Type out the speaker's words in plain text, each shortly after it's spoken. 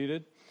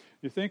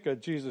You think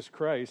of Jesus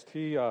Christ,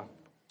 he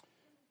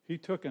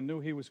took and knew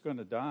he was going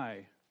to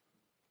die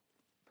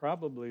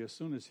probably as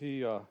soon as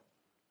he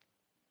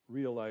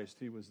realized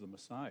he was the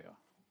Messiah.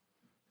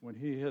 When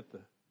he hit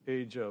the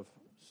age of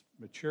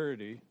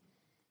maturity,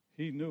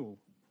 he knew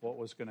what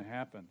was going to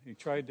happen. He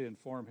tried to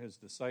inform his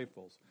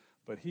disciples,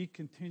 but he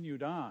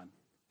continued on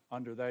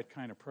under that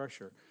kind of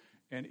pressure.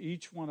 And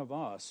each one of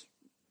us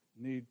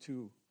need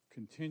to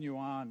continue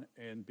on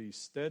and be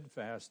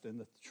steadfast in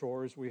the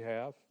chores we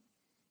have,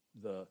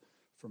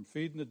 from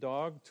feeding the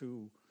dog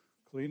to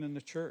cleaning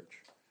the church.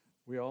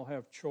 We all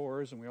have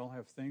chores and we all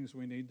have things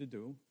we need to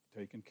do,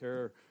 taking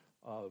care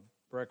of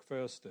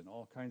breakfast and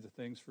all kinds of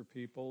things for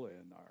people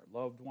and our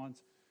loved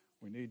ones.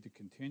 We need to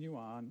continue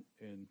on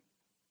in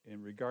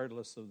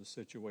regardless of the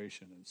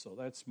situation. And so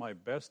that's my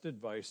best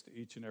advice to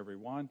each and every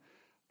one.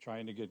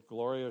 Trying to get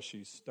Gloria,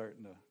 she's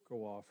starting to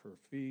go off her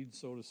feed,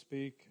 so to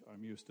speak.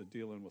 I'm used to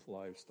dealing with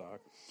livestock.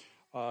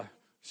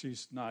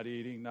 She's not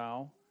eating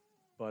now,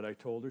 but I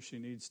told her she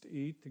needs to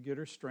eat to get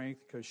her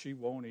strength because she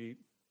won't eat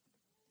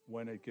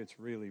when it gets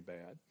really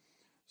bad.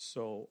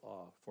 So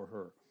for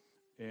her.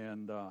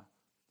 And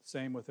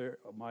same with her,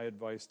 my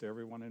advice to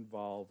everyone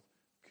involved,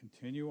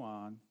 continue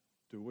on,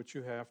 do what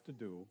you have to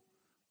do,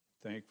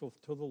 thankful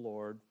to the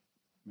Lord,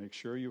 make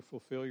sure you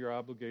fulfill your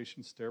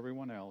obligations to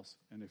everyone else,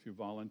 and if you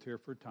volunteer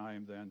for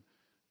time, then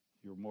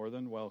you're more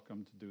than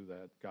welcome to do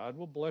that. God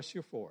will bless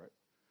you for it,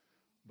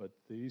 but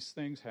these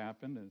things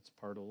happen, and it's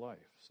part of life.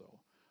 So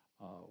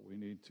we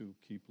need to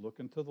keep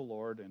looking to the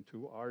Lord and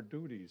to our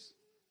duties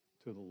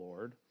to the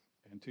Lord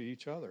and to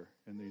each other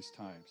in these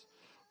times.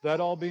 That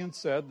all being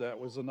said, that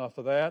was enough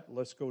of that.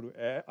 Let's go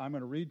to, I'm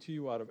going to read to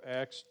you out of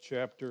Acts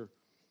chapter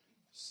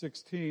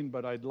 16,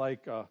 but I'd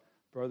like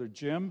Brother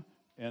Jim,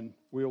 and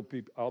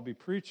I'll be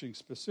preaching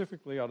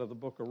specifically out of the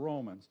book of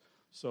Romans.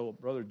 So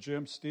Brother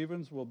Jim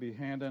Stevens will be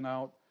handing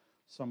out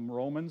some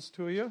Romans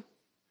to you,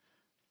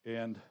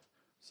 and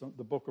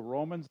the book of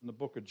Romans and the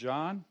book of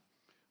John.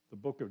 The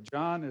book of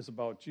John is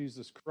about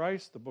Jesus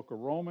Christ. The book of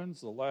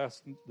Romans,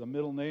 the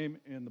middle name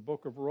in the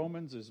book of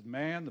Romans is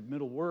man. The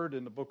middle word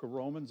in the book of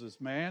Romans is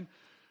man.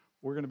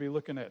 We're going to be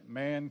looking at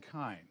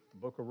mankind. The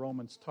book of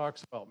Romans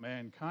talks about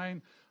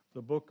mankind.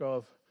 The book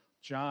of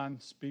John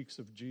speaks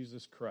of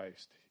Jesus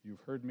Christ.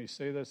 You've heard me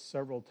say this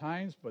several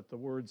times, but the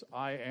words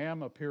I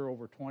am appear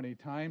over 20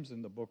 times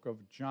in the book of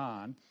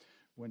John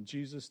when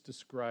Jesus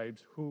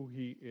describes who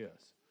he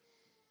is.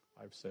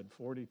 I've said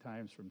 40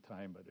 times from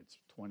time, but it's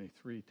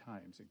 23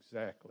 times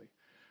exactly.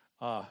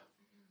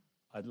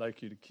 I'd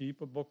like you to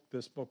keep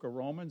this book of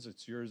Romans.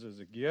 It's yours as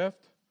a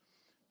gift.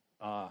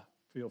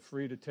 Feel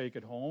free to take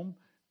it home.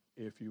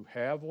 If you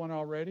have one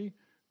already,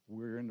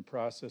 we're in the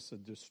process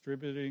of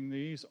distributing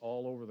these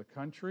all over the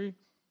country.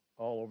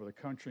 All over the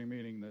country,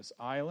 meaning this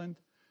island.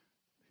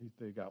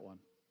 They got one.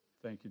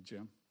 Thank you,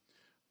 Jim.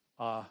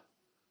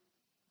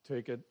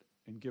 Take it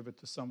and give it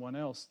to someone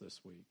else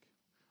this week.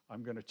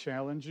 I'm going to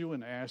challenge you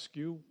and ask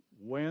you,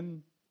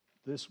 when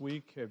this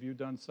week have you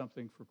done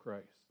something for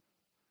Christ?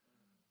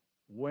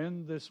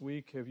 When this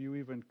week have you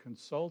even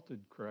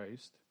consulted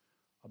Christ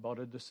about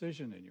a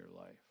decision in your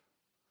life?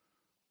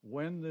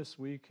 When this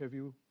week have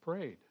you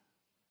prayed?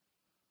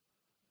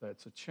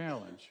 That's a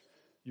challenge.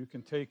 You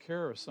can take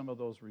care of some of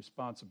those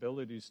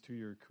responsibilities to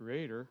your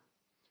Creator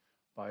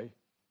by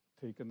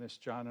taking this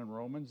John and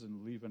Romans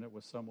and leaving it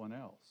with someone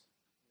else.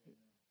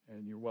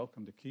 And you're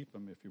welcome to keep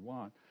them if you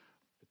want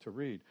to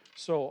read.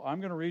 So I'm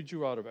going to read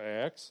you out of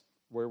Acts,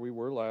 where we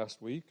were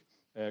last week,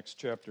 Acts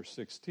chapter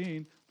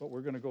 16, but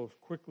we're going to go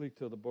quickly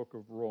to the book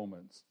of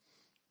Romans.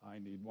 I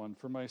need one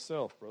for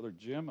myself. Brother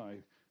Jim, I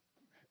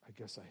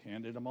guess I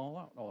handed them all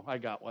out. Oh, I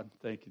got one.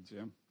 Thank you,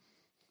 Jim.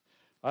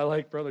 I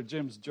like Brother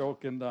Jim's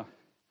joke in the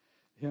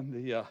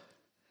hymnal,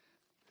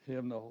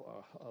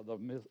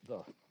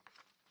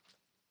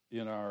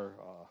 in our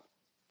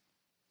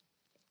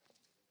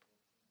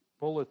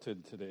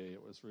bulletin today.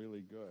 It was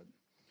really good.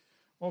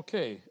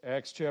 Okay,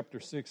 Acts chapter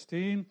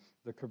 16,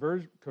 the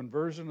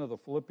conversion of the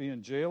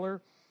Philippian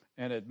jailer.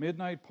 And at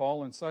midnight,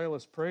 Paul and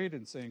Silas prayed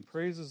and sang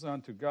praises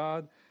unto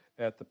God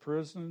at the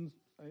prison,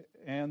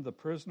 and the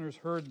prisoners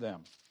heard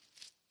them.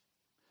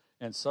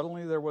 And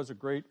suddenly there was a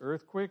great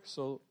earthquake,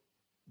 so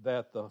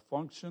that the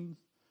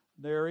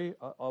functionary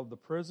of the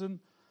prisons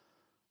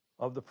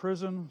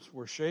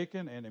were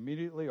shaken, and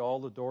immediately all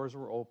the doors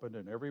were opened,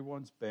 and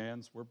everyone's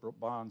bonds were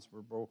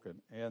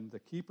broken. And the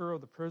keeper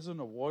of the prison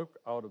awoke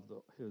out of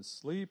his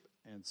sleep,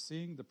 and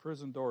seeing the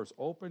prison doors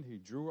open, he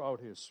drew out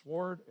his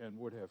sword and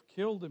would have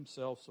killed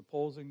himself,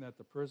 supposing that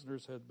the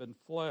prisoners had been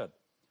fled.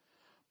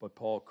 But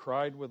Paul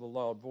cried with a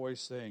loud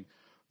voice, saying,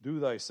 Do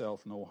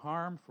thyself no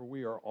harm, for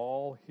we are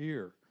all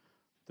here.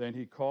 Then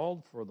he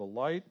called for the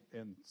light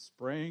and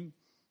sprang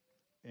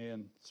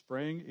in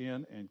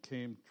and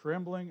came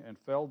trembling and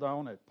fell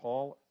down at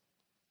Paul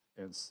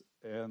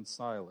and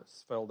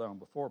Silas, fell down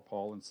before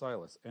Paul and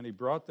Silas. And he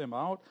brought them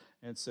out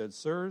and said,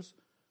 Sirs,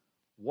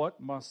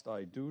 what must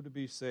I do to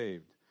be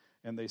saved?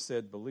 And they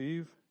said,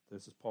 Believe,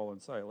 this is Paul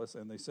and Silas,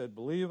 and they said,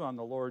 Believe on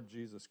the Lord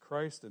Jesus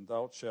Christ, and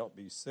thou shalt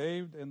be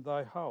saved in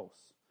thy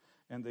house.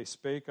 And they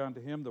spake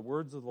unto him the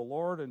words of the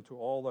Lord, and to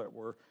all that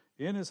were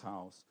in his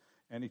house.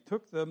 And he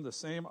took them the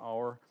same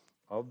hour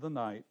of the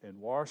night, and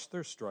washed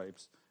their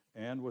stripes,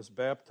 and was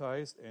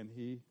baptized, and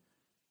he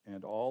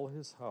and all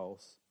his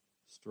house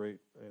straightway.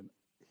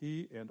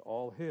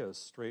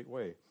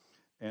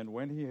 And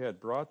when he had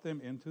brought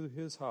them into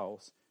his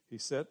house, he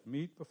set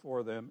meat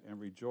before them, and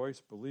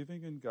rejoiced,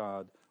 believing in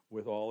God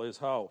with all his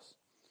house.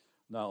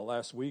 Now,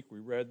 last week we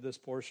read this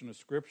portion of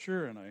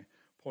Scripture, and I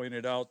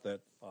pointed out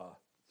that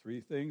three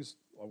things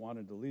I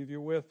wanted to leave you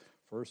with.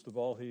 First of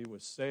all, he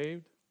was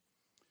saved.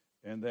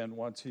 And then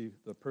once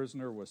the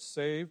prisoner was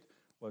saved,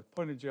 I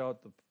pointed you out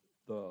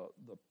the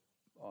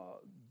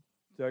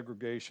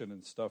degradation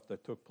and stuff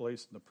that took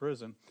place in the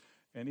prison.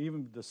 And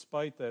even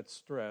despite that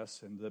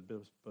stress and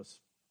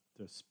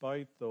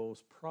despite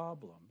those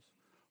problems,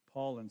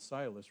 Paul and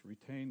Silas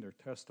retained their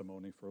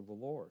testimony for the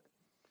Lord.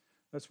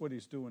 That's what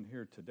he's doing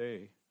here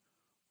today.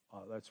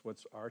 That's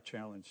what's our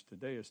challenge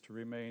today, is to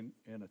remain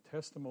in a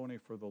testimony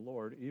for the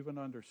Lord, even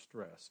under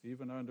stress,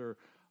 even under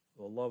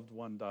the loved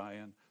one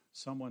dying,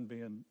 someone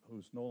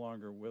who's no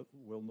longer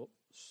will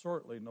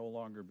shortly no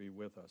longer be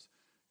with us.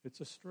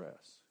 It's a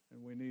stress,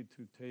 and we need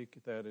to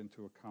take that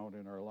into account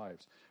in our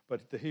lives.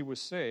 But he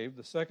was saved.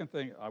 The second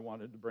thing I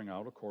wanted to bring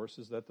out, of course,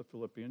 is that the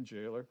Philippian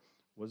jailer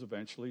was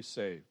eventually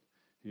saved.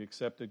 He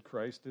accepted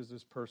Christ as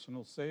his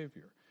personal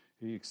Savior.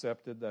 He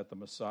accepted that the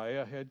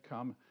Messiah had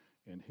come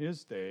in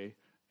his day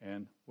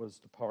and was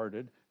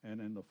departed, and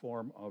in the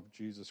form of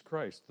Jesus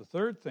Christ. The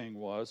third thing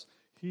was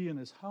he and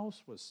his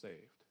house was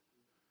saved.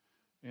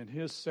 And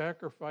his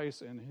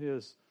sacrifice and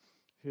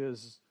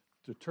his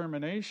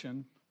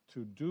determination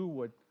to do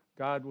what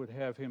God would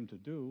have him to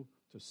do,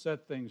 to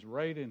set things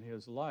right in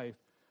his life,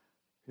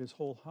 his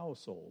whole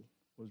household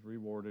was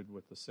rewarded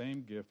with the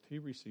same gift he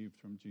received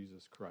from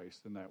Jesus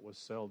Christ, and that was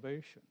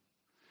salvation.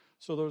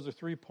 So those are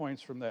 3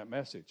 points from that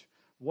message.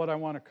 What I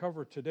want to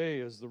cover today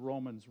is the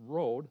Romans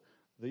road,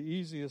 the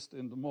easiest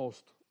and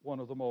one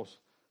of the most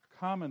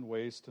common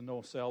ways to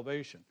know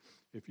salvation.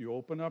 If you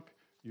open up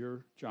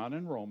your John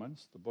and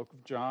Romans, the book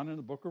of John and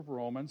the book of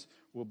Romans,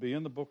 we'll be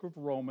in the book of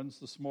Romans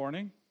this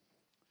morning.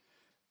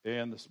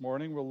 And this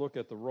morning we'll look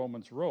at the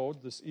Romans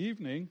road. This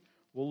evening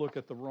we'll look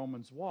at the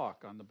Romans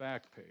walk on the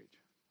back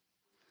page.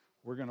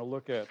 We're going to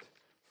look at,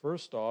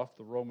 first off,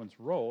 the Romans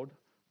road,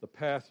 the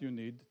path you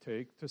need to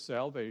take to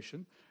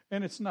salvation.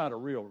 And it's not a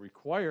real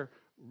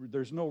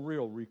there's no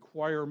real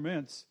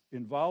requirements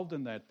involved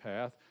in that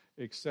path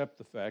except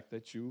the fact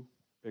that you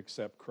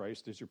accept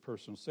Christ as your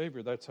personal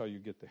Savior. That's how you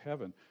get to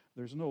heaven.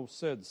 There's no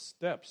said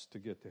steps to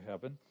get to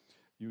heaven.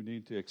 You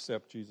need to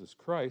accept Jesus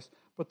Christ,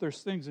 but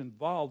there's things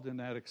involved in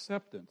that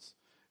acceptance.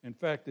 In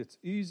fact, it's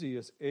easy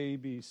as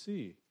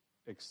ABC: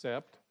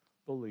 accept,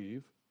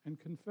 believe, and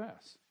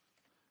confess.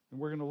 And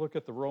we're going to look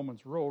at the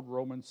Romans road,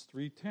 Romans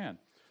 3:10.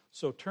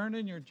 So turn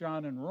in your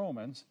John and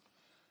Romans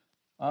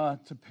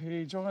to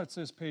page, it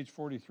says page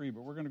 43,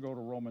 but we're going to go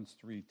to Romans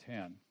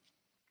 3:10.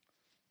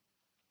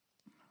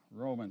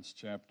 Romans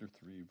chapter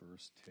 3,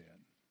 verse 10.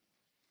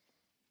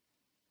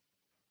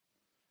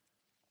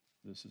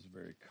 This is a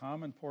very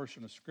common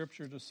portion of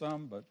Scripture to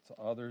some, but to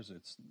others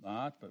it's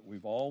not. But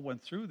we've all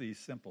went through these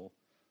simple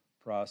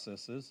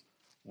processes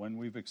when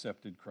we've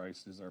accepted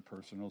Christ as our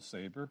personal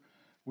Savior.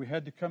 We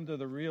had to come to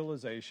the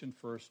realization,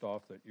 first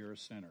off, that you're a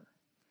sinner.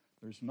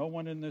 There's no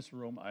one in this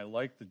room. I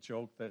like the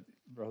joke that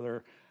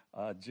Brother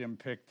Jim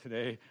picked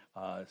today,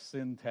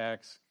 sin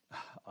tax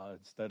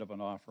instead of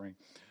an offering.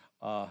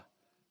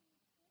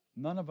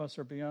 None of us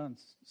are beyond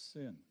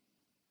sin.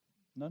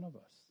 None of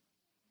us.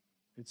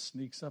 It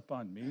sneaks up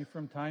on me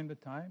from time to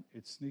time.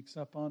 It sneaks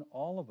up on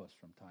all of us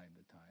from time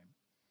to time.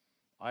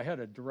 I had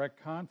a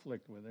direct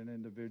conflict with an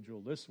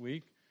individual this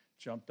week,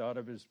 jumped out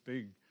of his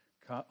big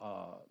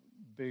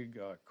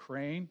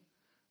crane,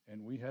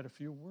 and we had a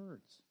few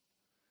words.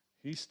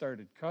 He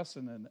started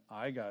cussing, and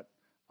I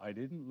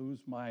didn't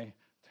lose my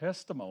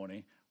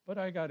testimony, but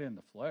I got in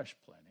the flesh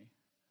plenty.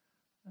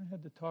 I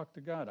had to talk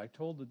to God. I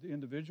told the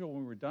individual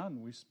when we were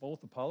done, we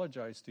both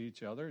apologized to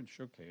each other and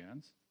shook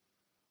hands.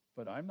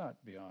 But I'm not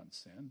beyond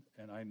sin,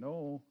 and I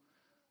know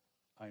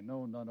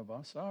none of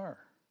us are.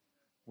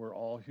 We're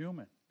all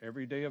human.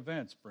 Everyday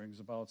events brings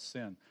about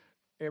sin.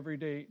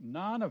 Everyday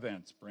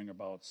non-events bring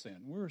about sin.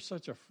 We're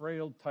such a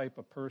frail type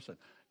of person.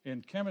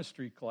 In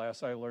chemistry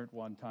class, I learned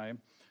one time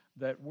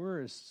that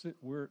we're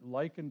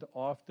likened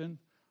often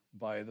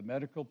by the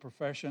medical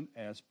profession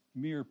as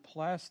mere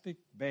plastic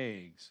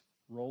bags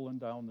rolling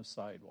down the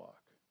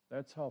sidewalk.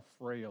 That's how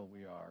frail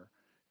we are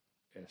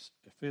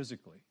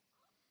physically.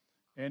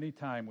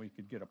 Anytime we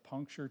could get a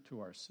puncture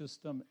to our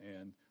system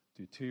and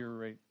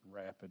deteriorate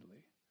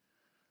rapidly.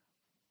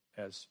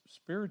 As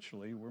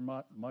spiritually, we're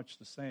much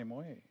the same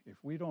way. If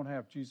we don't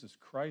have Jesus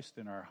Christ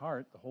in our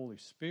heart, the Holy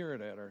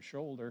Spirit at our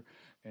shoulder,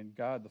 and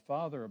God the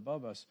Father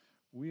above us,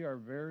 we are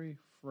very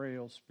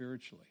frail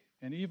spiritually.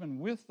 And even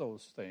with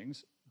those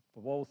things,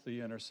 both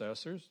the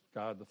intercessors,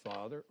 God the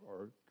Father,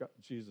 or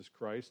Jesus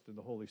Christ and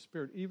the Holy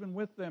Spirit, even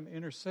with them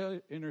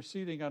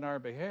interceding on our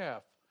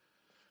behalf,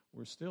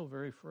 we're still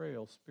very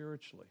frail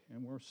spiritually,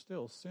 and we're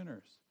still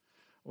sinners.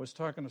 I was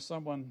talking to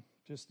someone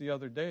just the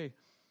other day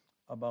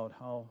about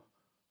how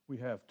we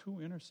have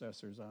two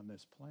intercessors on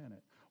this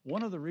planet.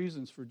 One of the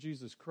reasons for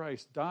Jesus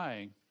Christ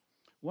dying,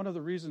 one of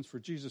the reasons for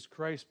Jesus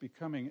Christ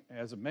becoming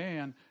as a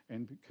man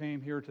and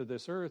came here to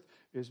this earth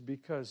is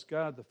because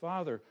God the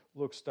Father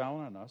looks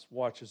down on us,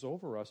 watches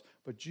over us,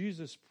 but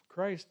Jesus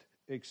Christ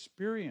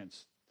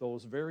experienced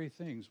those very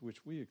things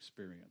which we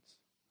experience.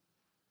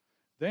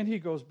 Then he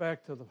goes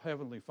back to the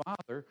Heavenly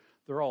Father.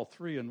 They're all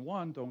three in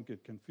one, don't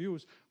get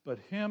confused, but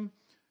him.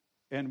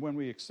 And when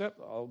we accept,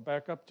 I'll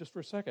back up just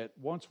for a second.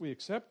 Once we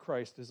accept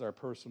Christ as our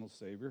personal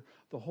Savior,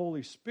 the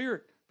Holy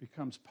Spirit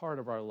becomes part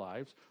of our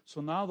lives.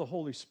 So now the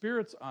Holy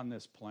Spirit's on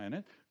this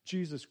planet.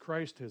 Jesus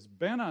Christ has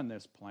been on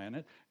this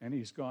planet, and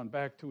he's gone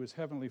back to his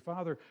Heavenly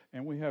Father,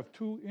 and we have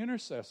two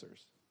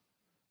intercessors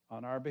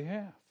on our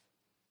behalf.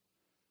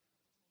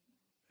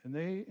 And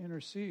they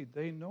intercede.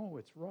 They know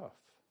it's rough.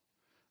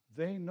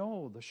 They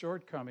know the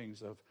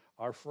shortcomings of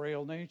our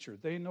frail nature.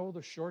 They know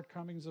the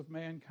shortcomings of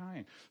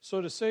mankind.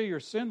 So to say you're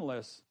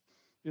sinless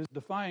is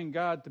defying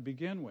God to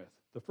begin with.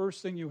 The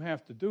first thing you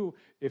have to do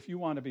if you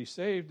want to be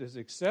saved is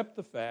accept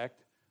the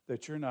fact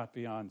that you're not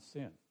beyond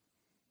sin.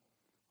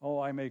 Oh,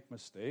 I make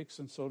mistakes,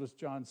 and so does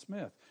John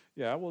Smith.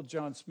 Yeah, well,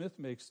 John Smith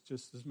makes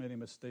just as many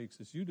mistakes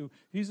as you do.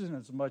 He's in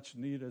as much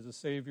need as a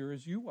Savior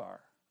as you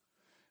are.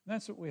 And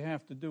that's what we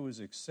have to do is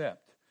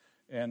accept.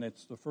 And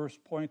it's the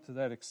first point to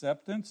that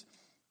acceptance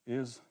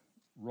is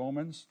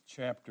Romans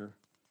chapter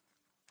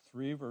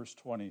 3, verse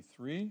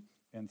 23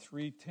 and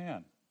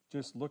 3:10.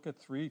 Just look at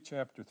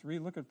chapter 3,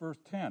 look at verse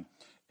 10.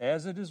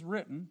 As it is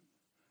written,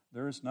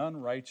 there is none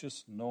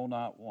righteous, no,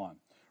 not one.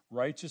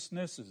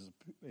 Righteousness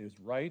is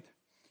right,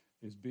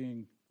 is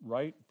being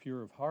right,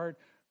 pure of heart.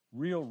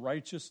 Real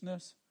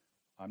righteousness,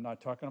 I'm not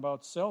talking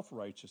about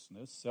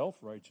self-righteousness.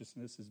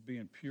 Self-righteousness is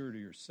being pure to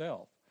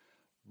yourself.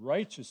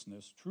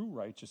 Righteousness, true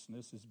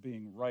righteousness, is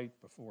being right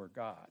before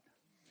God.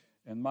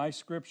 In my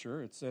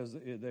scripture, it says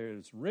that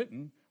it's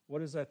written.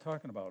 What is that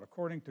talking about?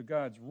 According to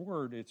God's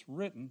word, it's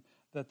written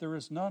that there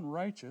is none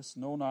righteous,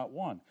 no, not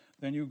one.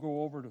 Then you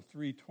go over to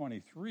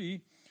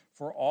 3:23,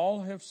 for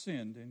all have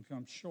sinned and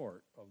come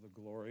short of the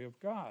glory of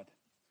God.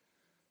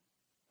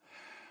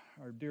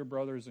 Our dear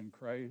brothers in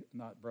Christ,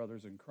 not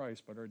brothers in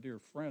Christ, but our dear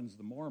friends,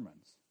 the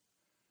Mormons,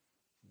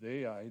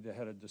 I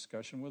had a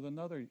discussion with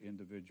another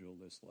individual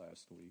this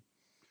last week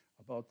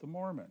about the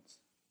Mormons.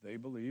 They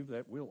believe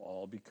that we'll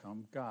all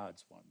become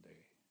gods one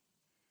day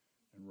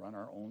and run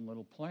our own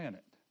little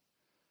planet.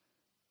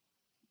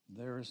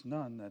 There is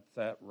none that's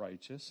that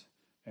righteous,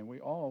 and we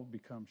all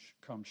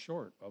come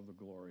short of the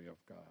glory of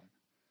God.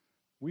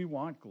 We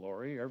want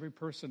glory. Every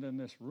person in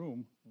this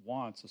room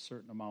wants a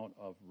certain amount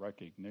of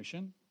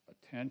recognition,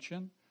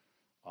 attention,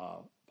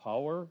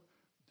 power,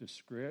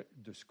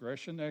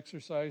 discretion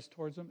exercised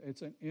towards them.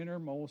 It's an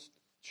innermost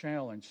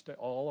challenge to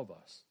all of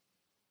us,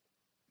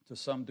 to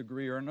some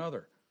degree or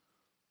another.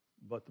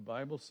 But the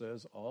Bible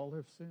says all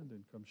have sinned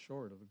and come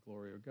short of the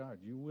glory of God.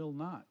 You will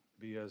not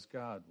be as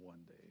God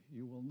one day.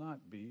 You will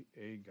not be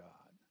a God.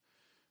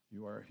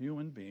 You are a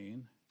human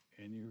being,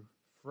 and you're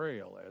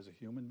frail as a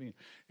human being.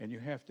 And you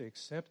have to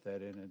accept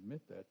that and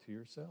admit that to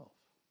yourself.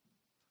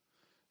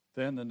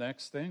 Then the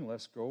next thing,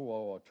 let's go,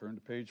 I'll turn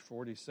to page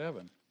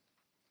 47.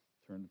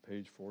 Turn to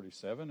page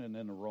 47, and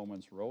then the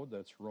Romans Road,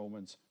 that's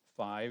Romans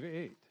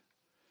 5:8.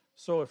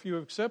 So if you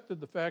accepted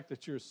the fact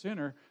that you're a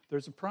sinner,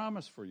 there's a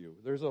promise for you.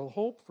 There's a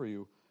hope for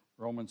you.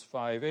 Romans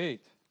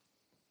 5:8,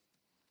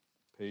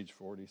 page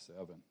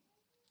 47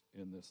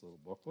 in this little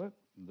booklet.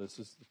 And this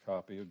is the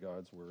copy of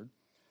God's Word.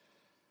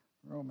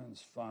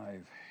 Romans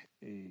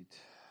 5:8.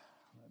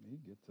 Let me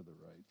get to the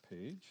right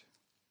page.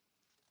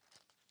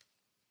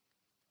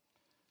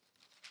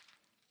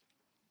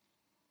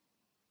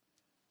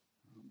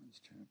 Romans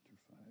chapter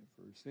 5,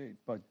 verse 8.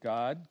 But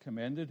God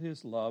commended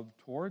his love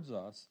towards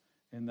us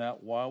in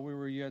that while we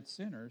were yet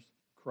sinners,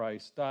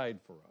 Christ died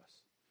for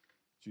us.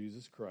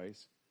 Jesus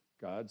Christ,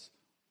 God's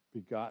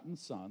begotten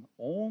Son,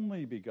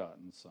 only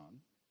begotten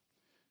Son.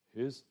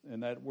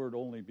 And that word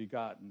only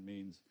begotten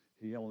means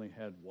he only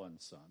had one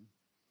Son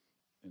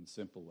in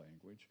simple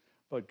language.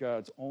 But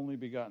God's only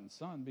begotten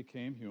Son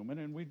became human,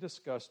 and we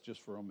discussed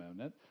just for a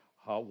minute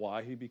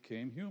why he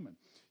became human.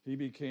 He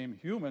became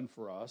human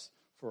for us,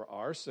 for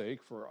our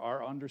sake, for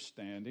our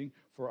understanding,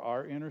 for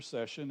our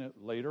intercession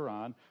later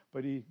on.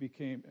 But he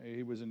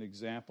was an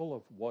example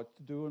of what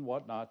to do and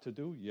what not to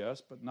do,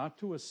 yes, but not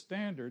to a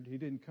standard. He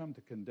didn't come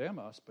to condemn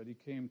us, but he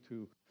came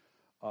to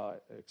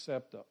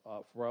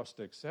for us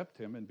to accept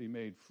him and be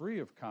made free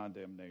of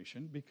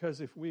condemnation.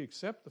 Because if we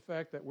accept the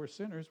fact that we're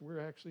sinners, we're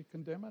actually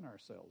condemning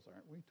ourselves,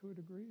 aren't we, to a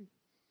degree?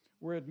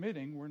 We're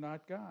admitting we're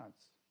not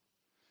gods.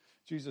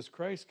 Jesus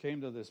Christ came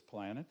to this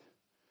planet,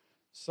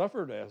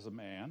 suffered as a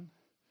man,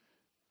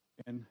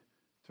 and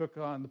took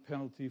on the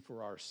penalty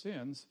for our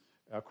sins.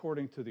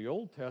 According to the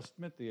Old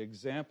Testament, the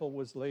example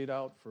was laid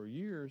out for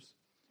years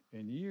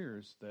and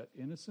years that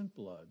innocent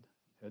blood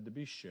had to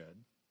be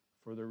shed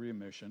for the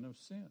remission of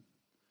sin.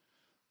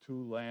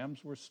 2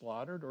 lambs were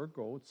slaughtered, or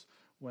goats,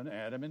 when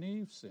Adam and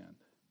Eve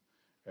sinned.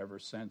 Ever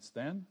since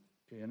then,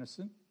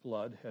 innocent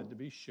blood had to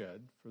be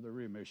shed for the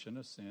remission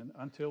of sin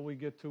until we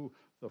get to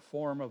the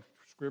form of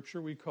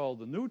Scripture we call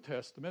the New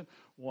Testament.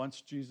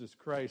 Once Jesus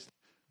Christ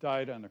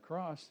died on the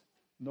cross,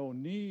 no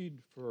need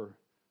for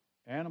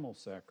animal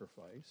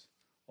sacrifice.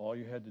 All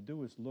you had to do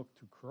was look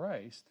to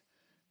Christ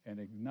and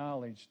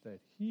acknowledge that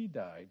he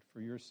died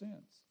for your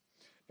sins.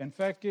 In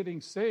fact,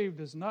 getting saved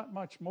is not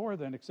much more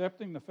than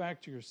accepting the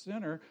fact you're a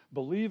sinner,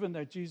 believing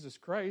that Jesus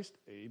Christ,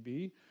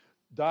 A.B.,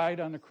 died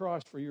on the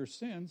cross for your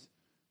sins,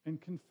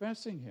 and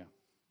confessing him,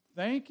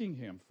 thanking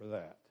him for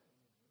that.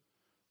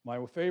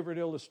 My favorite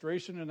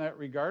illustration in that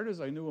regard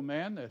is I knew a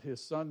man that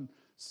his son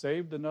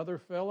saved another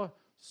fella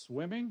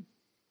swimming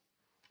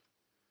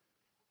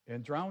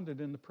and drowned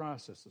it in the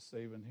process of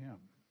saving him.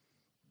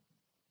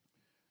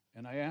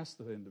 And I asked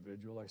the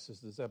individual, I says,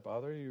 does that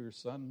bother you? Your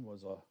son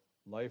was a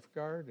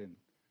lifeguard and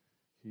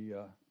he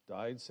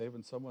died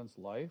saving someone's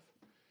life.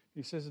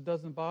 He says, it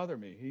doesn't bother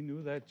me. He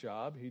knew that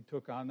job. He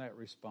took on that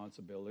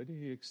responsibility.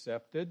 He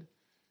accepted,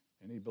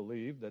 and he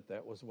believed that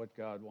that was what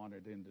God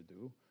wanted him to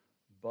do.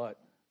 But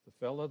the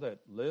fellow that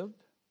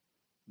lived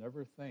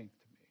never thanked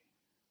me.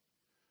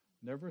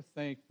 Never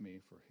thanked me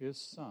for his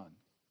son,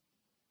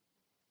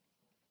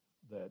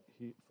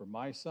 for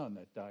my son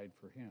that died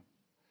for him.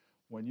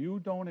 When you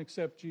don't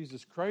accept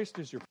Jesus Christ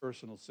as your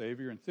personal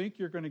Savior and think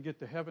you're going to get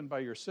to heaven by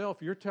yourself,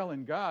 you're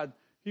telling God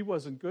he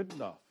wasn't good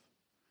enough.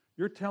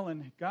 You're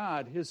telling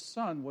God his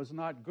son was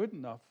not good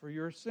enough for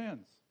your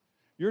sins.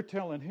 You're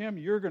telling him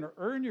you're going to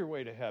earn your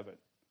way to heaven.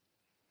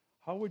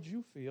 How would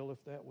you feel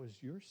if that was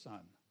your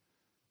son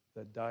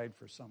that died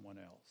for someone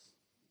else?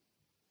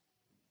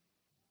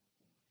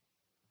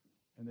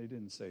 And they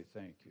didn't say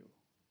thank you.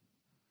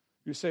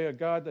 You say a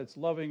God that's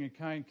loving and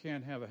kind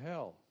can't have a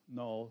hell.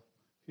 No,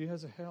 he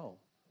has a hell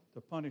to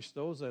punish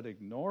those that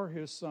ignore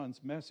his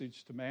son's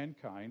message to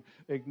mankind,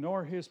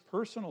 ignore his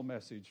personal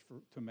message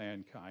to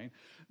mankind,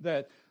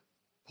 that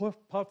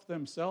puff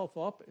themselves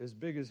up as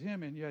big as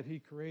him, and yet he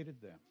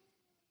created them.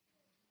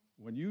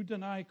 When you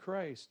deny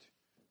Christ,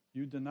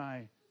 you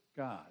deny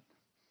God.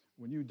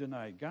 When you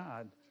deny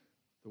God,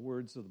 the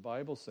words of the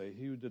Bible say,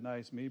 he who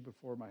denies me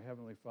before my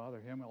heavenly Father,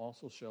 him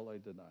also shall I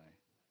deny.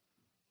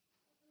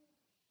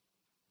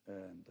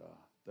 And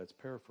that's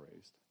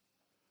paraphrased.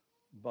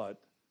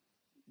 But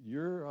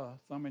you're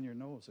thumbing your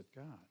nose at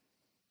God.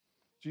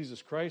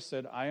 Jesus Christ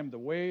said, I am the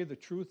way, the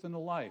truth, and the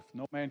life.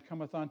 No man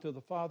cometh unto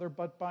the Father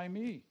but by me.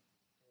 Amen.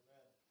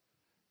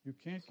 You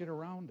can't get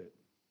around it.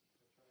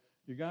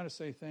 You got to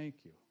say thank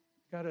you.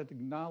 You got to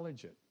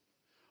acknowledge it.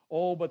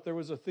 Oh, but there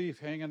was a thief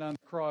hanging on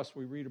the cross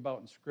we read about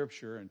in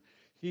Scripture, and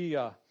he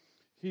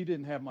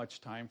didn't have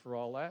much time for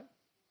all that.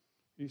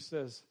 He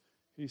says,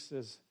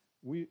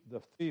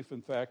 the thief,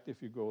 in fact,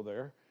 if you go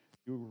there,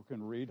 you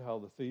can read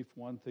how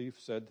one thief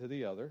said to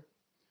the other,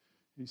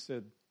 he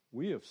said,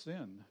 we have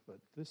sinned, but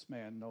this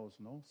man knows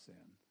no sin,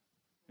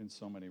 in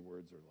so many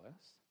words or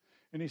less.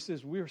 And he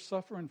says, we're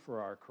suffering for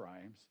our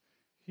crimes.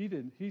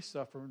 He's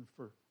suffering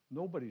for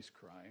nobody's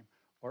crime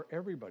or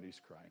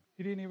everybody's crime.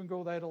 He didn't even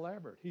go that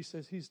elaborate. He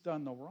says he's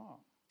done no wrong.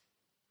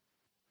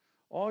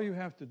 All you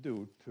have to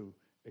do to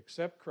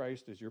accept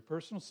Christ as your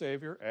personal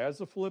Savior, as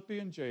a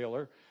Philippian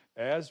jailer,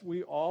 as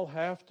we all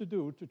have to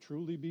do to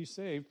truly be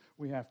saved,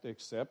 we have to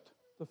accept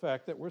the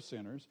fact that we're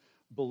sinners,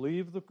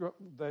 believe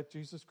that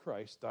Jesus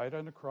Christ died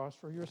on the cross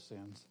for your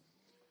sins,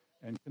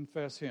 and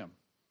confess him.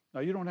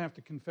 Now, you don't have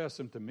to confess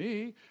him to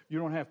me. You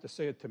don't have to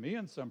say it to me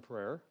in some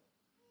prayer.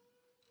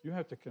 You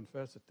have to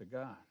confess it to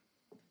God.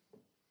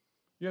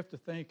 You have to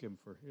thank him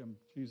for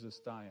Jesus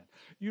dying.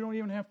 You don't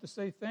even have to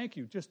say thank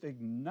you. Just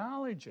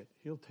acknowledge it.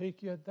 He'll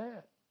take you at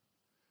that.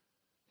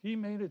 He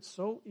made it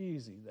so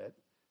easy that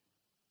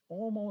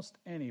almost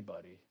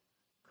anybody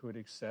could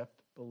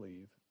accept,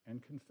 believe,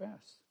 and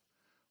confess.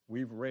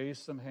 We've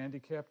raised some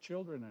handicapped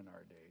children in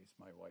our days,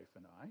 my wife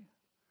and I.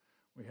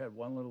 We had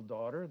one little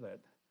daughter that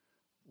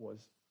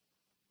was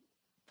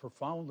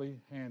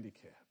profoundly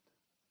handicapped.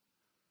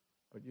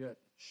 But yet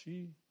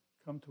she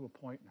come to a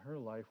point in her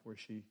life where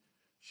she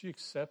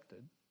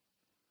accepted.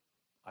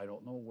 I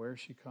don't know where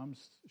she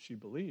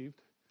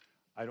believed.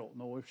 I don't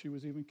know if she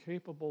was even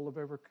capable of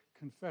ever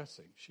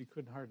confessing. She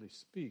couldn't hardly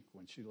speak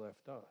when she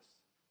left us.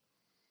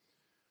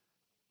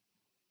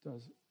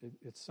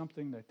 It's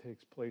something that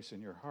takes place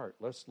in your heart.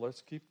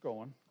 Let's keep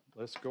going.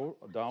 Let's go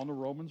down the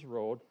Romans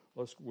road.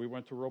 We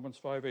went to Romans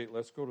 5:8.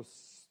 Let's go to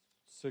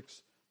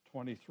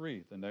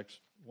 6:23, the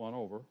next one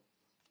over.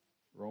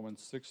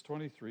 Romans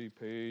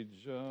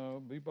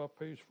 6:23, be about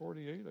page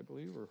 48, I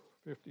believe, or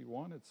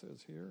 51. It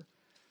says here.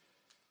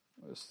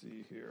 Let's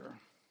see here.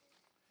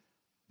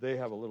 They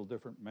have a little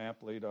different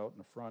map laid out in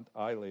the front.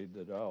 I laid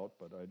it out,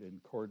 but I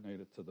didn't coordinate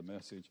it to the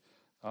message.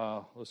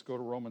 Let's go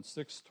to Romans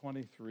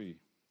 6:23.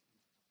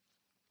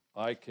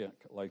 I can't,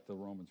 like the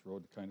Romans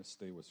road, to kind of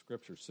stay with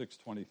Scripture.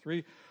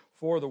 6:23,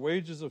 for the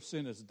wages of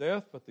sin is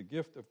death, but the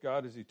gift of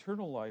God is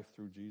eternal life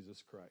through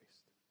Jesus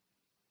Christ.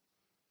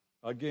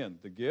 Again,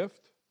 the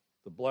gift,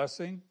 the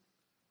blessing,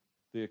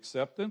 the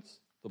acceptance,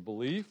 the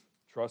belief,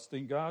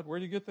 trusting God. Where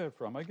do you get that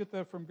from? I get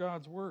that from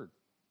God's Word.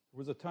 There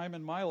was a time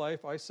in my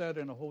life I sat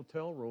in a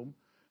hotel room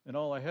And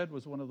all I had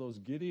was one of those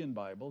Gideon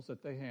Bibles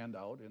that they hand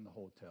out in the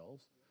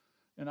hotels.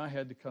 And I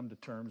had to come to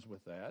terms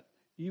with that.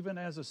 Even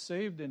as a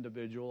saved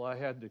individual, I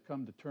had to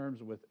come to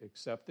terms with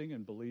accepting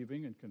and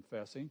believing and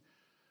confessing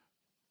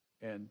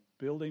and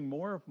building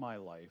more of my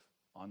life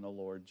on the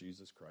Lord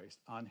Jesus Christ,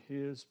 on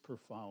his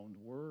profound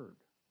word.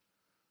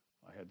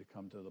 I had to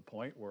come to the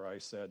point where I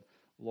said,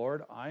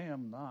 Lord, I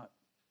am not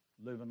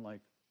living like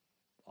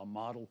a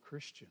model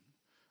Christian.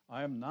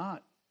 I am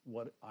not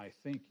what I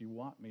think you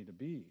want me to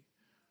be.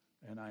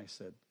 And I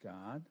said,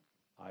 God,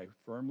 I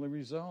firmly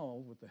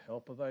resolve with the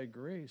help of thy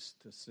grace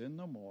to sin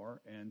no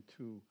more and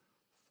to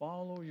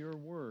follow your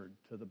word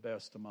to the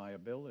best of my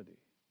ability.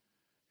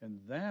 And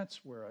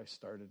that's where I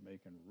started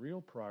making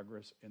real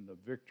progress in the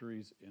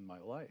victories in my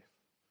life.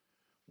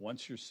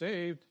 Once you're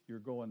saved, you're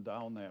going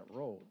down that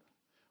road.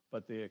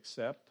 But the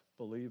accept,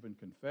 believe, and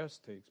confess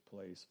takes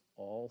place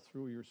all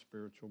through your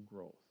spiritual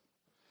growth.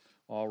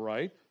 All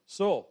right,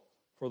 so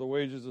for the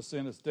wages of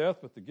sin is death,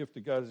 but the gift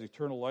of God is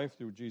eternal life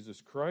through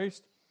Jesus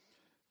Christ.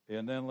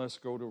 And then let's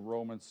go to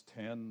Romans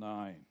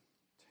 10:9.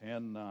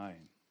 10:9.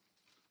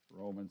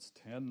 Romans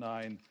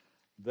 10:9.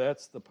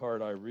 That's the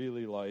part I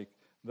really like.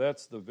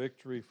 That's the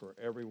victory for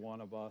every one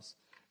of us.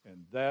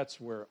 And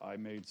that's where I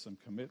made some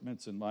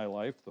commitments in my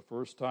life. The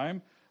first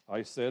time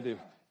I said, if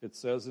it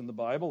says in the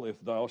Bible, if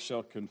thou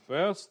shalt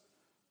confess,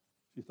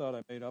 you thought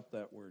I made up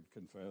that word,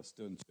 confess,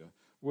 didn't you?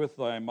 With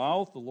thy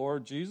mouth the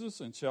Lord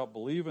Jesus, and shalt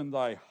believe in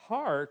thy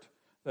heart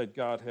that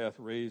God hath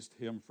raised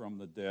him from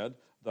the dead,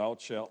 thou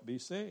shalt be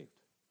saved.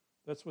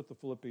 That's what the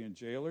Philippian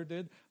jailer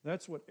did.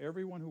 That's what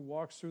everyone who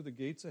walks through the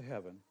gates of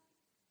heaven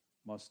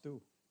must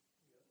do.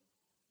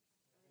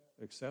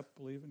 Accept,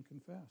 believe, and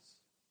confess.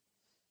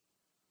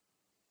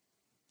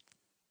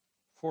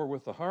 For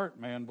with the heart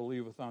man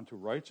believeth unto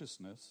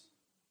righteousness,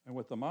 and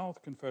with the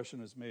mouth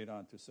confession is made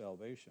unto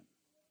salvation.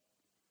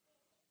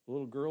 The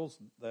little girl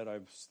that I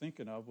was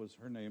thinking of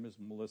her name is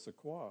Melissa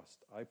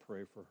Quast. I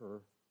pray for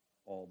her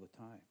all the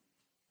time.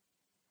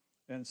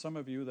 And some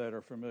of you that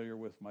are familiar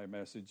with my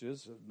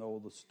messages know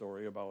the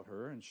story about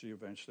her, and she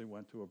eventually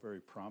went to a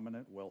very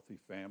prominent, wealthy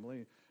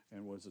family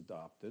and was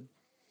adopted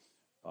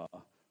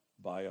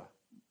by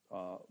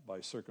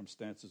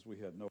circumstances we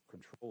had no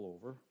control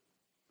over.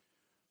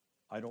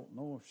 I don't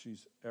know if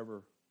she's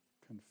ever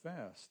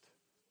confessed,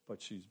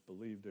 but she's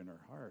believed in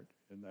her heart.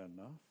 Isn't that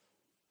enough?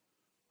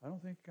 I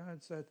don't think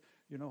God said,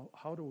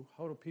 how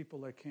do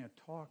people that can't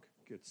talk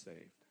get saved?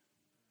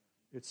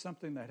 It's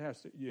something that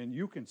has to, and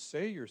you can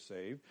say you're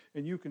saved,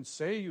 and you can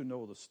say you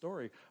know the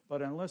story,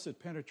 but unless it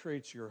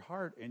penetrates your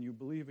heart and you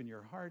believe in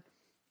your heart,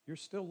 you're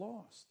still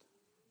lost.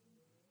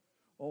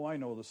 Oh, I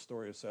know the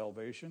story of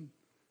salvation.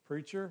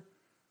 Preacher,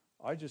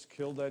 I just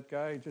killed that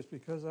guy just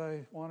because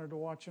I wanted to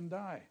watch him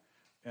die.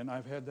 And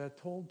I've had that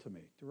told to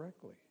me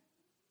directly.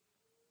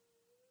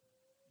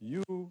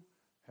 You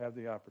have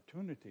the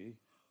opportunity,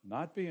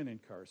 not being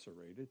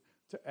incarcerated,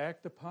 to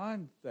act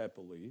upon that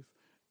belief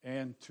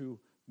and to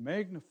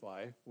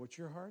magnify what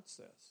your heart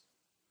says.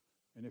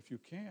 And if you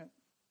can't,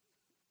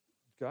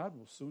 God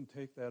will soon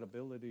take that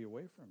ability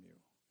away from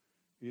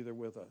you, either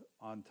with an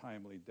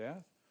untimely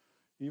death.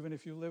 Even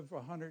if you live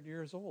 100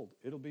 years old,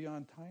 it'll be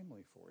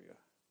untimely for you.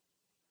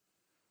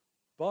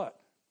 But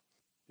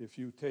if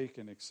you take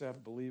and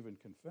accept, believe, and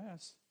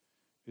confess,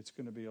 it's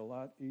going to be a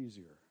lot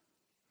easier.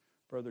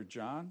 Brother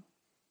John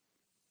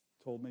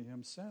told me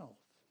himself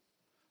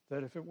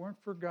that if it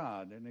weren't for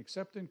God and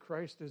accepting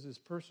Christ as his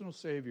personal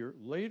Savior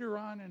later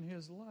on in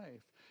his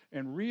life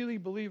and really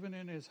believing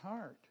in his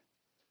heart,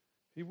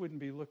 he wouldn't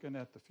be looking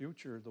at the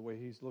future the way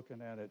he's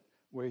looking at it,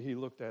 the way he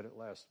looked at it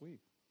last week.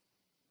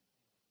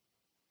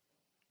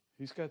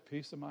 He's got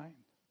peace of mind.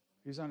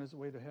 He's on his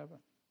way to heaven.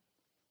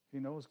 He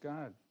knows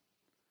God.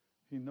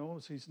 He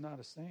knows he's not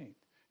a saint.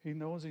 He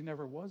knows he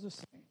never was a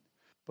saint.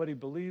 But he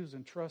believes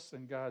and trusts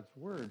in God's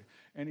word,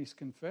 and he's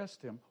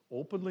confessed him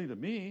openly to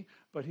me,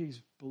 but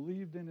he's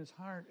believed in his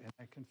heart, and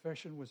that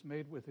confession was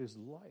made with his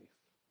life.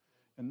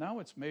 And now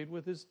it's made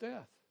with his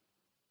death.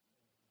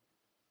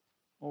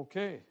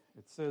 Okay,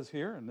 it says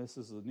here, and this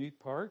is the neat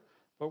part,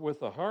 but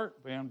with the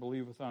heart man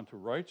believeth unto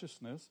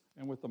righteousness,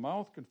 and with the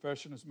mouth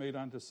confession is made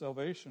unto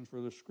salvation. For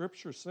the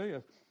scripture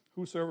saith,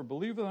 whosoever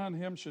believeth on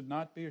him should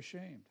not be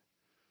ashamed.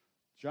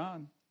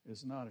 John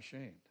is not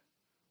ashamed.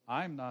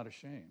 I'm not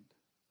ashamed.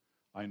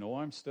 I know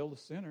I'm still a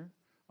sinner.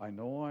 I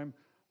know I'm,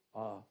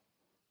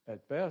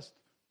 at best,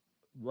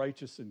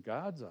 righteous in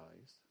God's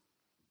eyes.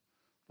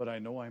 But I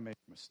know I make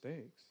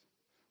mistakes.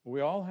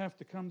 We all have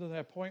to come to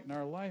that point in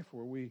our life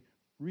where we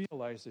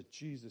realize that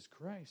Jesus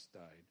Christ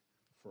died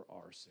for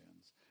our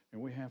sins.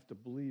 And we have to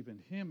believe in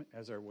him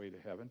as our way to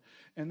heaven.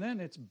 And then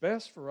it's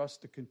best for us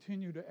to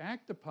continue to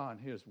act upon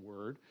his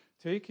word,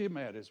 take him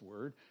at his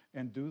word,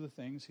 and do the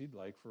things he'd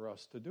like for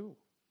us to do.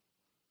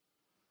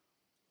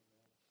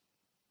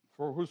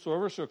 For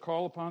whosoever shall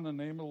call upon the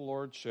name of the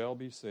Lord shall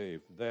be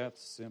saved.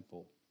 That's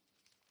simple.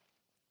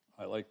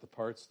 I like the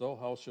parts, though.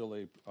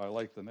 I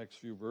like the next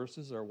few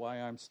verses, are why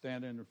I'm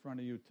standing in front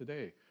of you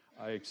today.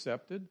 I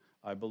accepted,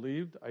 I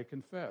believed, I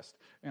confessed.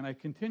 And I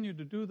continue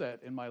to do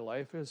that in my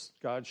life as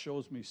God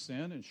shows me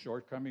sin and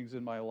shortcomings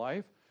in my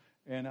life.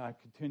 And I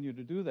continue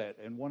to do that.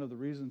 And one of the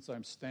reasons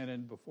I'm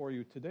standing before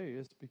you today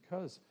is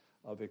because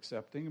of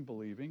accepting and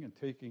believing and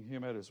taking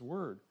him at his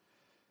word.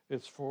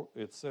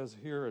 It says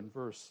here in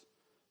verse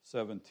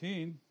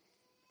 17,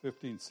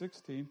 15,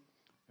 16,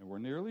 and we're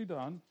nearly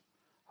done.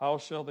 How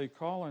shall they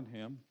call on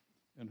him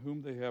in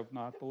whom they have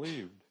not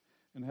believed?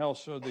 And how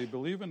shall they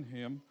believe in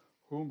him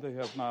whom they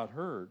have not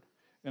heard?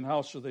 And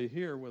how shall they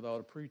hear without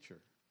a preacher?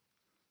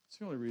 It's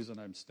the only reason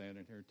I'm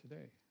standing here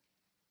today.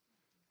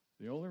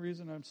 The only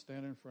reason I'm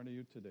standing in front of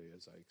you today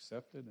is I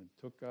accepted and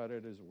took God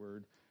at his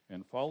word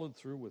and followed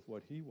through with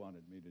what he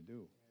wanted me to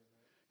do.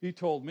 He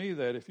told me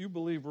that if you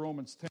believe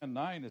Romans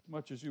 10:9 as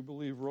much as you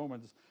believe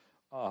Romans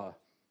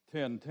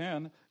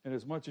 10:10, and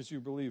as much as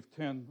you believe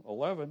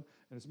 10:11,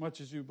 and as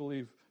much as you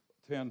believe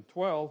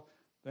 10:12,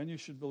 then you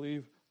should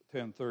believe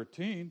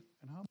 10:13.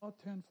 And how about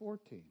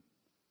 10:14?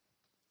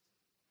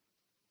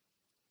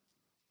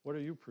 What are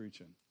you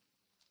preaching?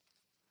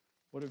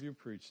 What have you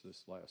preached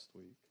this last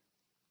week?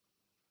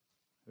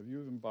 Have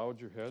you even bowed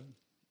your head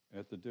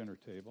at the dinner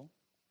table?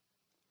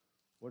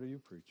 What are you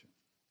preaching?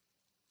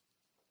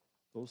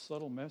 Those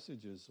subtle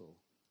messages will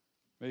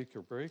make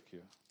or break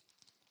you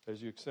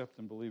as you accept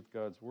and believe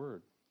God's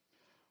word.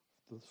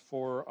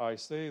 For I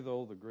say,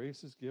 though, the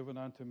grace is given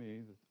unto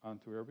me,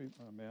 unto every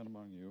man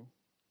among you,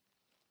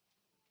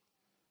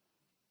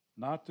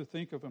 not to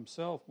think of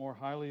himself more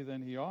highly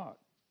than he ought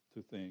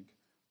to think,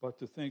 but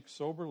to think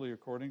soberly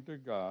according to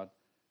God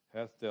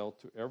hath dealt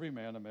to every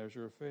man a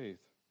measure of faith.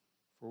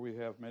 For we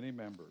have many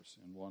members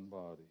in one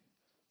body.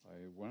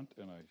 I went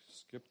and I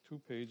skipped 2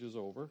 pages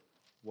over.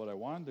 What I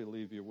wanted to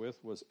leave you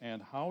with was,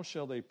 and how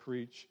shall they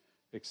preach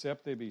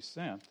except they be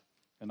sent?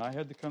 And I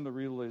had to come to the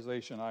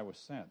realization I was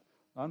sent.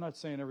 I'm not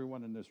saying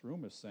everyone in this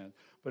room is sent,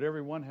 but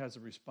everyone has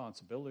a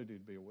responsibility to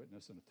be a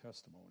witness and a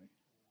testimony.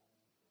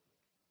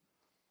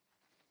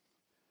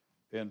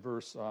 In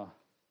verse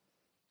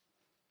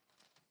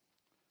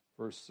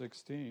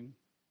 16,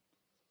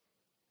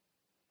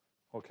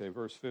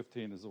 verse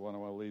 15 is the one I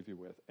want to leave you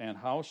with. And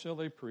how shall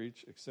they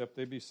preach except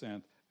they be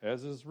sent?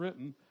 As is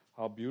written,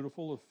 how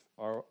beautiful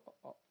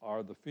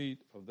are the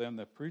feet of them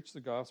that preach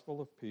the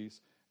gospel of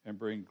peace and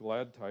bring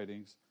glad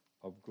tidings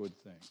of good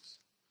things.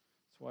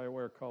 That's why I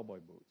wear cowboy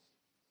boots.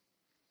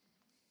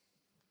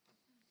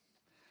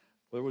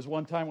 There was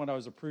one time when I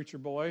was a preacher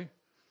boy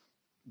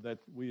that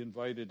we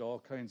invited all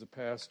kinds of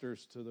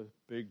pastors to the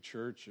big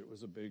church. It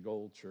was a big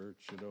old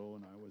church, and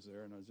I was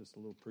there, and I was just a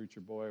little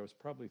preacher boy. I was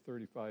probably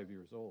 35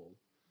 years old,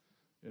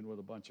 and with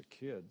a bunch of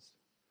kids.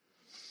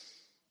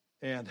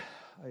 And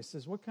I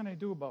says, what can I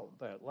do about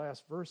that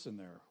last verse in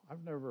there?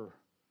 I've never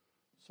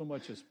so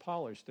much as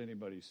polished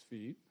anybody's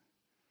feet.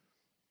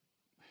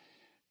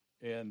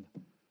 And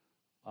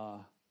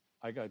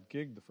I got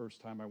gigged the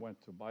first time I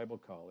went to Bible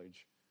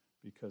college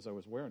because I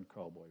was wearing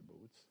cowboy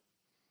boots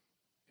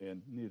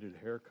and needed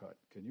a haircut.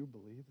 Can you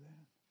believe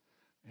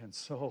that? And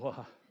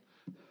so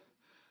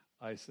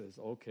I says,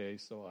 okay.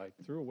 So I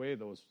threw away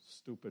those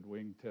stupid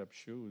wingtip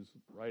shoes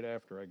right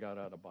after I got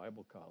out of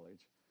Bible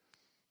college.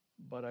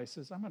 But I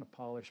says, I'm going to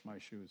polish my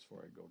shoes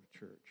before I go to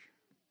church.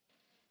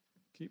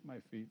 Keep my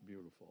feet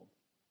beautiful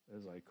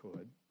as I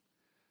could.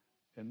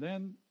 And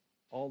then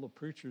all the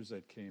preachers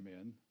that came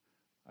in,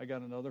 I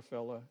got another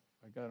fella,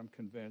 I got him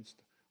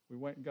convinced. We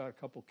went and got a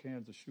couple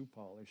cans of shoe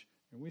polish,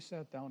 and we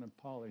sat down and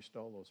polished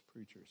all those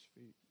preachers'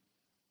 feet.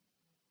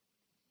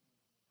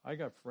 I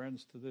got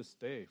friends to this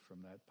day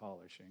from that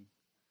polishing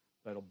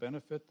that'll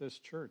benefit this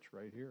church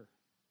right here.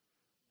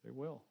 They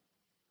will.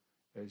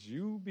 As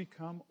you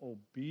become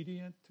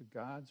obedient to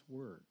God's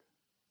word,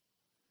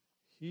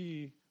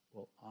 he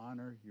will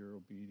honor your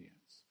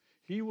obedience.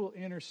 He will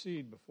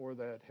intercede before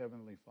that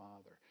Heavenly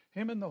Father.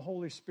 Him and the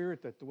Holy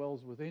Spirit that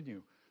dwells within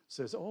you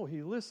says, oh,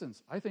 he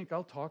listens. I think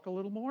I'll talk a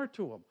little more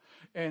to him.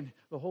 And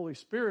the Holy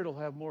Spirit will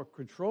have more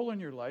control in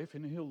your life,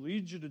 and he'll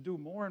lead you to do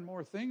more and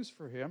more things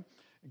for him.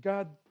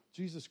 God,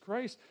 Jesus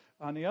Christ,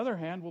 on the other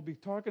hand, will be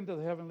talking to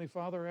the Heavenly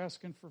Father,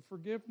 asking for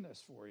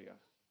forgiveness for you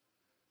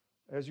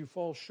as you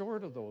fall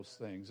short of those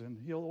things, and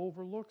he'll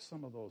overlook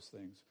some of those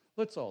things.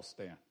 Let's all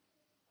stand.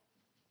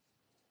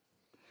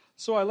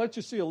 So I let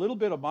you see a little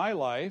bit of my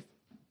life,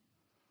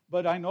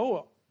 but I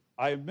know,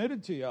 I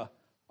admitted to you,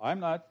 I'm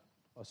not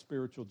a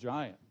spiritual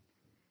giant.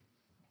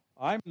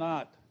 I'm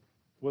not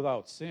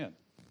without sin.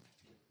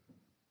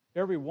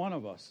 Every one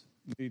of us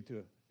need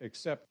to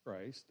accept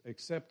Christ,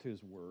 accept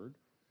his word,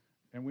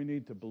 and we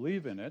need to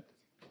believe in it,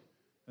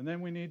 and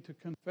then we need to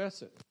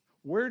confess it.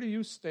 Where do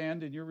you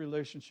stand in your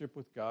relationship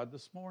with God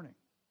this morning?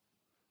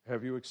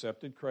 Have you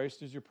accepted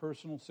Christ as your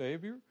personal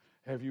Savior?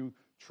 Have you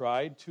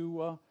tried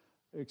to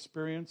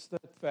experience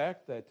that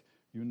fact that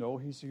you know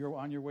he's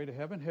on your way to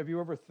heaven? Have you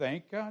ever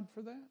thanked God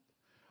for that?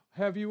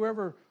 Have you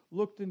ever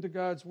looked into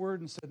God's word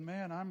and said,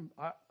 man,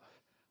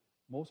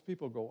 most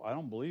people go, I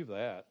don't believe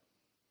that.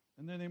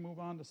 And then they move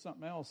on to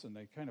something else, and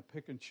they kind of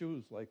pick and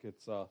choose like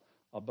it's a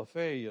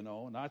buffet,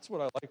 and that's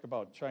what I like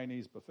about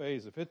Chinese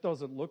buffets. If it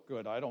doesn't look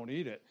good, I don't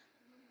eat it.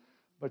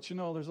 But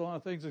there's a lot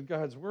of things in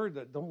God's Word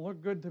that don't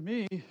look good to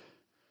me,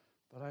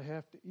 but I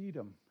have to eat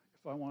them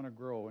if I want to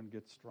grow and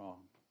get strong.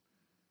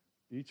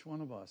 Each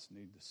one of us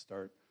need to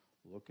start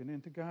looking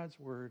into God's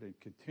Word and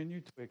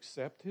continue to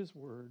accept His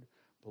Word,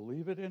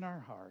 believe it in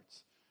our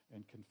hearts,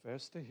 and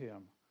confess to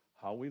Him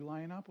how we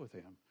line up with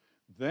Him.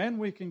 Then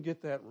we can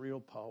get that real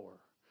power.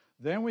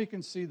 Then we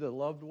can see the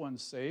loved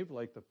ones saved,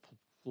 like the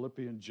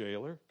Philippian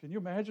jailer. Can you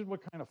imagine what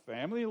kind of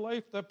family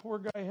life that poor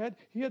guy had?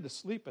 He had to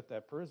sleep at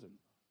that prison.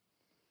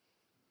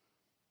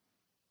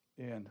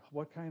 And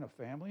what kind of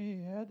family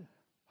he had?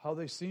 How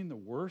they seen the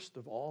worst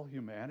of all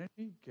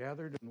humanity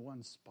gathered in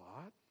one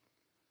spot.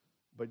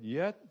 But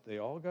yet, they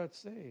all got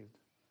saved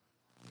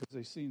because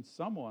they seen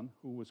someone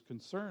who was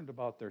concerned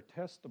about their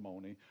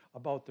testimony,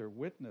 about their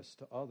witness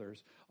to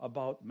others,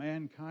 about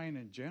mankind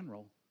in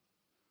general,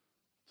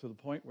 to the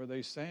point where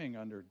they sang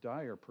under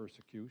dire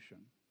persecution.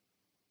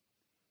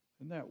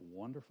 Isn't that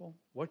wonderful?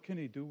 What can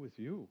He do with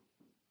you?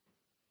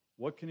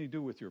 What can He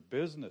do with your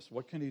business?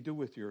 What can He do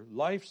with your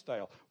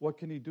lifestyle? What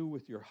can He do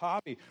with your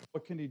hobby?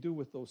 What can He do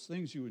with those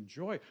things you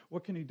enjoy?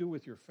 What can He do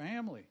with your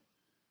family?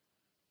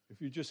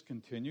 If you just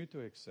continue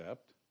to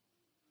accept,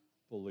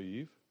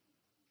 believe,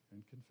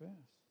 and confess.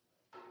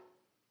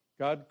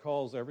 God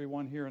calls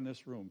everyone here in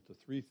this room to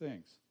 3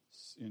 things,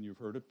 and you've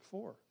heard it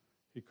before.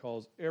 He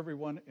calls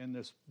everyone in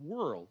this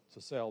world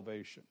to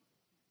salvation.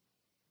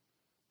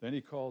 Then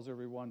He calls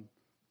everyone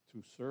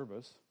to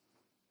service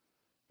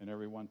and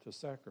everyone to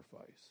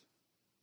sacrifice.